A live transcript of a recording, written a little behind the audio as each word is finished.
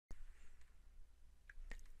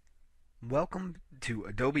Welcome to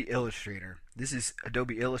Adobe Illustrator. This is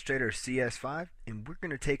Adobe Illustrator CS5, and we're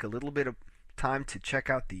going to take a little bit of time to check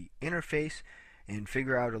out the interface and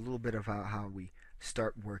figure out a little bit of how we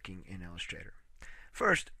start working in Illustrator.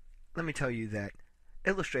 First, let me tell you that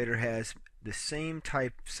Illustrator has the same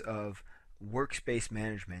types of workspace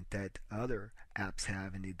management that other apps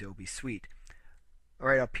have in the Adobe suite.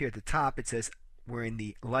 Right up here at the top, it says we're in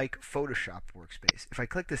the Like Photoshop workspace. If I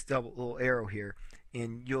click this double little arrow here,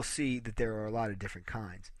 and you'll see that there are a lot of different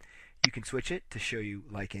kinds. You can switch it to show you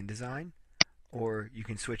like InDesign, or you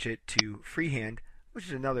can switch it to Freehand, which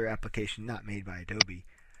is another application not made by Adobe.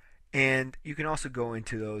 And you can also go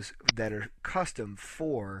into those that are custom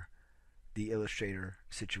for the Illustrator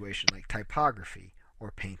situation, like typography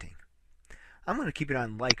or painting. I'm going to keep it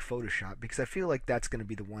on like Photoshop because I feel like that's going to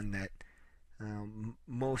be the one that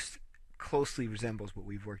most closely resembles what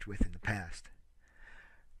we've worked with in the past.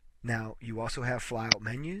 Now, you also have flyout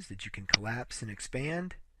menus that you can collapse and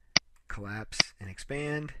expand.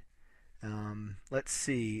 Let's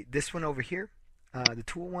see, this one over here, the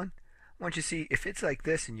tool one. I want you to see if it's like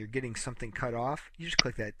this and you're getting something cut off, you just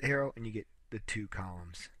click that arrow and you get the two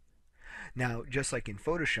columns. Now, just like in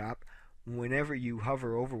Photoshop, whenever you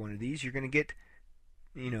hover over one of these, you're going to get,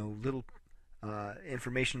 little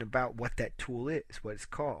information about what that tool is, what it's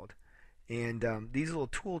called. And these little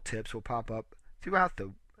tool tips will pop up throughout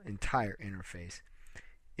the entire interface.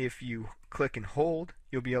 If you click and hold,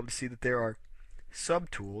 you'll be able to see that there are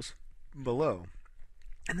subtools below.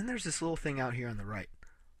 And then there's this little thing out here on the right.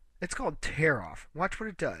 It's called tear off. Watch what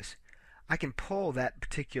it does. I can pull that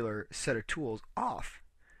particular set of tools off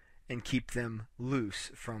and keep them loose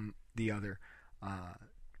from the other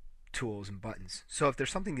tools and buttons. So if there's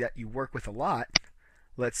something that you work with a lot,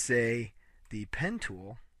 let's say the pen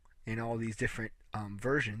tool in all these different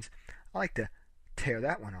versions, I like to tear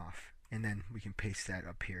that one off, and then we can paste that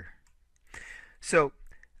up here. So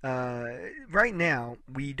right now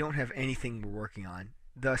we don't have anything we're working on,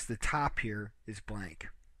 thus the top here is blank.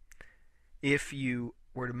 If you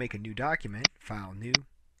were to make a new document, File, New,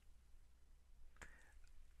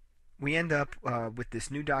 we end up with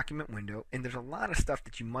this new document window, and there's a lot of stuff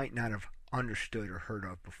that you might not have understood or heard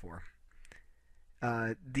of before.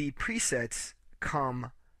 The presets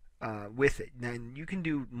come with it. Now you can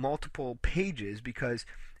do multiple pages because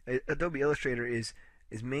Adobe Illustrator is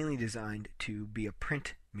mainly designed to be a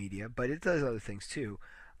print media, but it does other things too.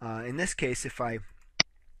 In this case, if I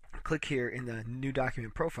click here in the new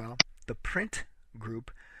document profile, the print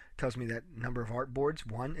group tells me that number of artboards,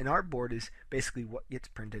 1. An artboard is basically what gets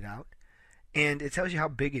printed out, and it tells you how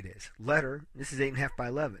big it is. Letter, this is 8.5 by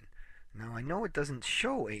 11. Now I know it doesn't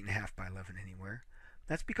show 8.5 by 11 anywhere.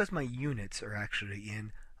 That's because my units are actually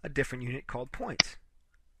in a different unit called points.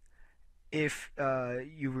 If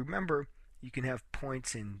you remember, you can have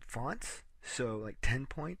points in fonts, so like 10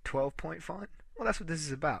 point, 12 point font. Well, that's what this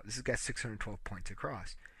is about. This has got 612 points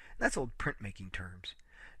across. That's old printmaking terms.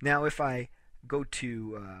 Now if I go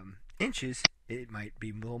to inches, it might be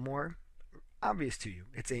a little more obvious to you.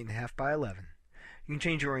 It's 8.5 by 11. You can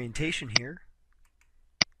change your orientation here,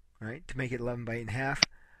 right, to make it 11 by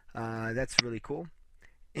 8.5. That's really cool.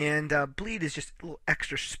 And bleed is just a little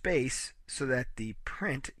extra space so that the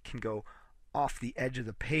print can go off the edge of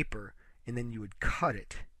the paper, and then you would cut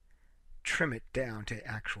it, trim it down to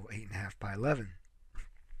actual 8.5 by 11.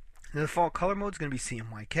 And the default color mode is going to be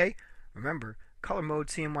CMYK. Remember, color mode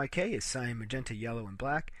CMYK is cyan, magenta, yellow, and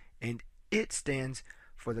black, and it stands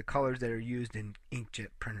for the colors that are used in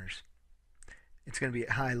inkjet printers. It's going to be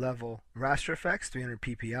at high level raster effects, 300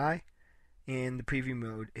 ppi, and the preview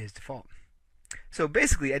mode is default. So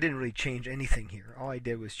basically I didn't really change anything here. All I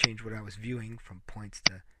did was change what I was viewing from points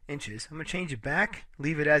to inches. I'm going to change it back,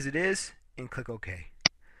 leave it as it is, and click OK.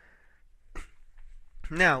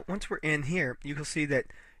 Now once we're in here, you can see that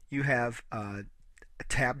you have a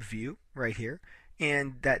tabbed view right here,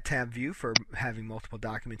 and that tab view for having multiple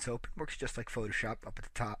documents open works just like Photoshop up at the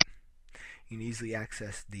top. You can easily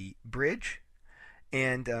access the bridge,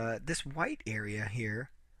 and this white area here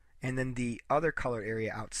and then the other color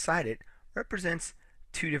area outside it represents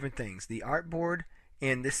two different things. The artboard,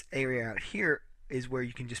 and this area out here is where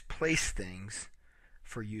you can just place things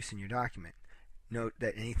for use in your document. Note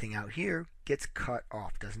that anything out here gets cut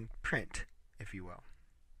off, doesn't print, if you will.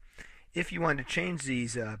 If you want to change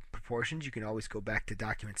these proportions, you can always go back to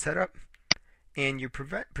Document Setup, and you're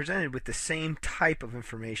presented with the same type of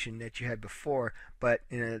information that you had before, but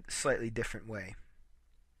in a slightly different way.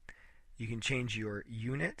 You can change your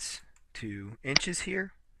units to inches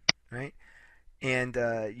here, right? And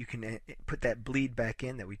you can put that bleed back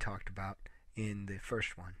in that we talked about in the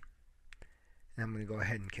first one. And I'm going to go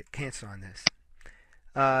ahead and cancel on this.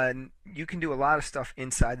 You can do a lot of stuff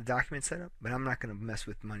inside the document setup, but I'm not going to mess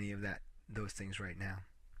with any of those things right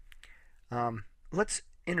now. Let's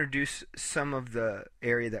introduce some of the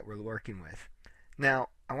area that we're working with. Now,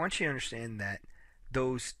 I want you to understand that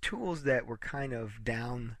those tools that were kind of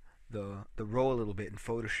down the row a little bit in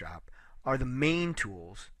Photoshop are the main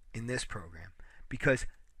tools in this program, because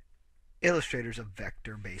Illustrator is a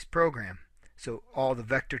vector-based program. So all the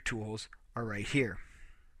vector tools are right here.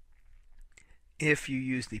 If you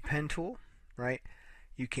use the pen tool, right,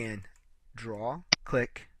 you can draw,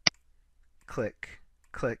 click, click,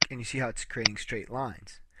 click, and you see how it's creating straight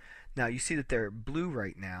lines. Now you see that they're blue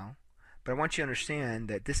right now, but I want you to understand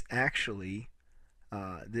that this actually,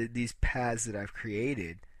 these paths that I've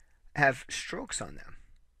created have strokes on them.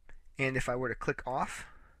 And if I were to click off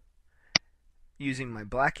using my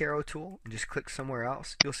black arrow tool and just click somewhere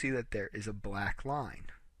else, you'll see that there is a black line.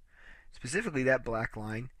 Specifically, that black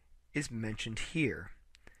line is mentioned here.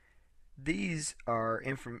 This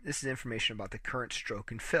is information about the current stroke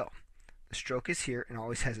and fill. The stroke is here and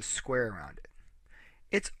always has a square around it.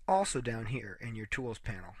 It's also down here in your tools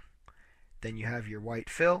panel. Then you have your white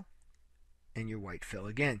fill and your white fill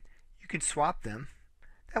again. You can swap them.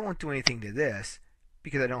 That won't do anything to this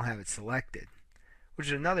because I don't have it selected. Which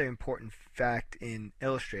is another important fact in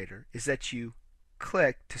Illustrator, is that you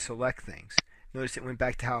click to select things. Notice it went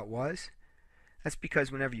back to how it was. That's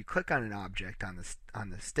because whenever you click on an object on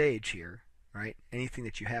the stage here, right, anything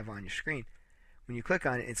that you have on your screen, when you click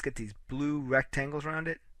on it, it's got these blue rectangles around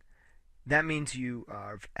it. That means you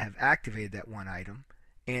have activated that one item,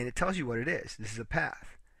 and it tells you what it is. This is a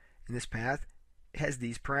path, and this path has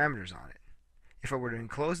these parameters on it. If I were to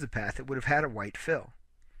enclose the path, it would have had a white fill.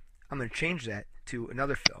 I'm going to change that to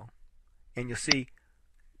another fill, and you'll see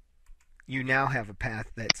you now have a path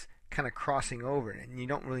that's kind of crossing over, and you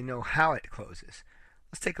don't really know how it closes.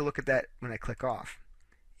 Let's take a look at that when I click off.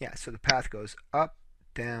 Yeah, so the path goes up,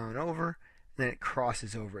 down, over, and then it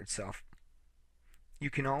crosses over itself. You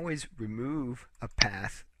can always remove a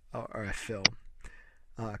path or a fill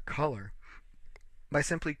color by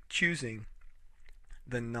simply choosing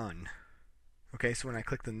the none. Okay, so when I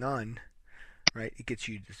click the none, right, it gets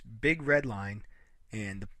you this big red line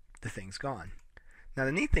and the thing's gone. Now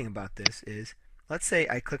the neat thing about this is, let's say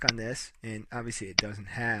I click on this and obviously it doesn't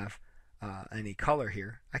have any color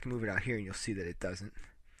here. I can move it out here and you'll see that it doesn't.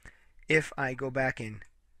 If I go back and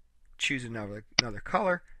choose another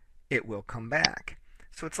color, it will come back.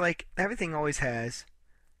 So it's like everything always has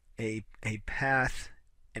a path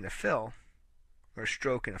and a fill, or a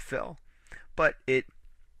stroke and a fill, but it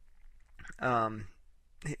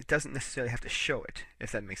doesn't necessarily have to show it,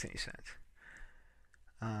 if that makes any sense.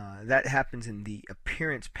 That happens in the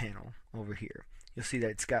appearance panel over here. You'll see that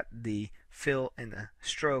it's got the fill and the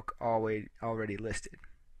stroke already listed.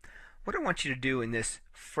 What I want you to do in this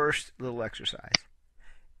first little exercise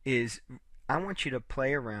is I want you to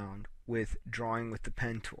play around with drawing with the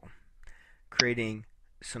pen tool, creating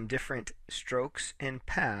some different strokes and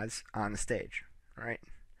paths on the stage. Alright,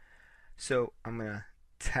 so I'm going to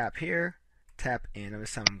tap here, tap in.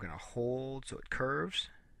 This time I'm going to hold so it curves,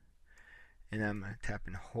 and I'm going to tap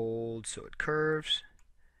and hold so it curves,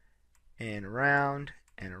 and around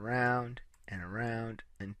and around and around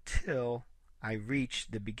until I reach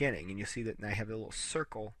the beginning, and you'll see that I have a little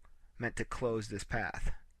circle meant to close this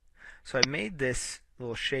path. So I made this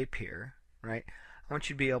little shape here, right? I want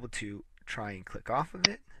you to be able to try and click off of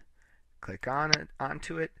it, click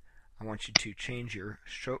onto it. I want you to change your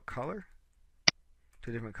stroke color to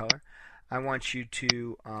a different color. I want you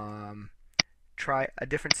to try a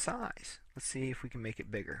different size. Let's see if we can make it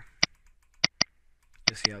bigger.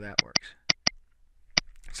 You'll see how that works.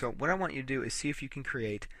 So what I want you to do is see if you can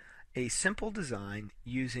create a simple design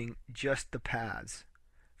using just the paths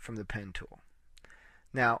from the pen tool.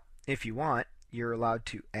 Now, if you want, you're allowed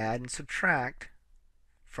to add and subtract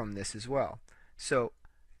from this as well. So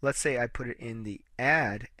let's say I put it in the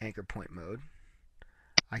add anchor point mode.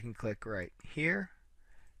 I can click right here,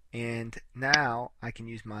 and now I can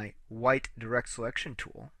use my white direct selection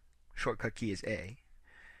tool, shortcut key is A,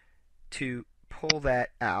 to pull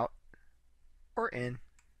that out or in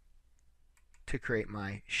to create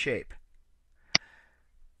my shape.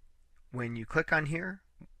 When you click on here,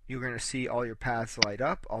 you're going to see all your paths light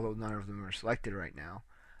up, although none of them are selected right now.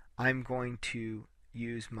 I'm going to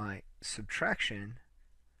use my subtraction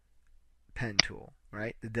pen tool,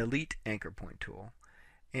 right? The delete anchor point tool,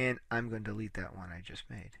 and I'm going to delete that one I just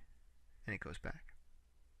made, and it goes back.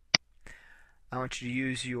 I want you to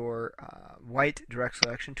use your white direct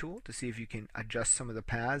selection tool to see if you can adjust some of the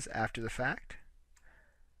paths after the fact.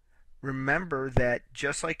 Remember that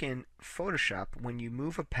just like in Photoshop, when you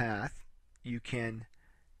move a path, you can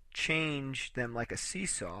change them like a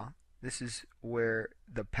seesaw. This is where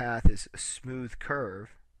the path is a smooth curve,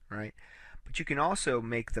 right? But you can also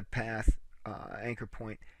make the path anchor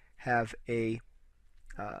point have a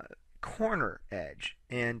uh, corner edge,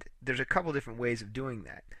 and there's a couple different ways of doing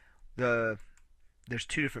that. There's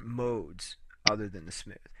two different modes other than the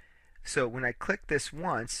smooth. So when I click this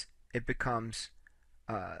once, it becomes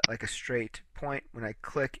like a straight point. When I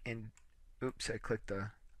click and oops, I clicked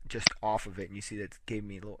just off of it, and you see that it gave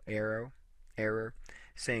me a little error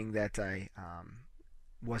saying that I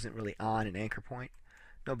wasn't really on an anchor point.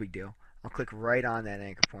 No big deal. I'll click right on that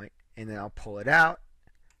anchor point, and then I'll pull it out,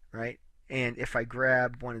 right? And if I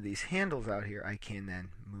grab one of these handles out here, I can then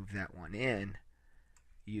move that one in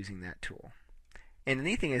using that tool. And the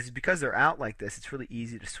neat thing is, because they're out like this, it's really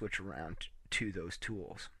easy to switch around to those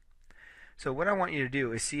tools. So what I want you to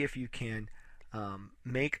do is see if you can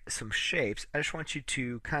make some shapes. I just want you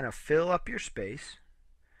to kind of fill up your space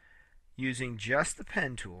using just the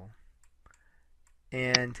pen tool.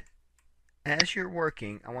 And as you're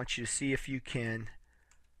working, I want you to see if you can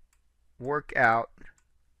work out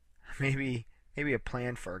maybe a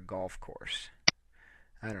plan for a golf course.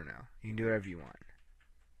 I don't know. You can do whatever you want.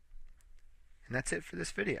 And that's it for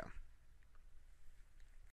this video.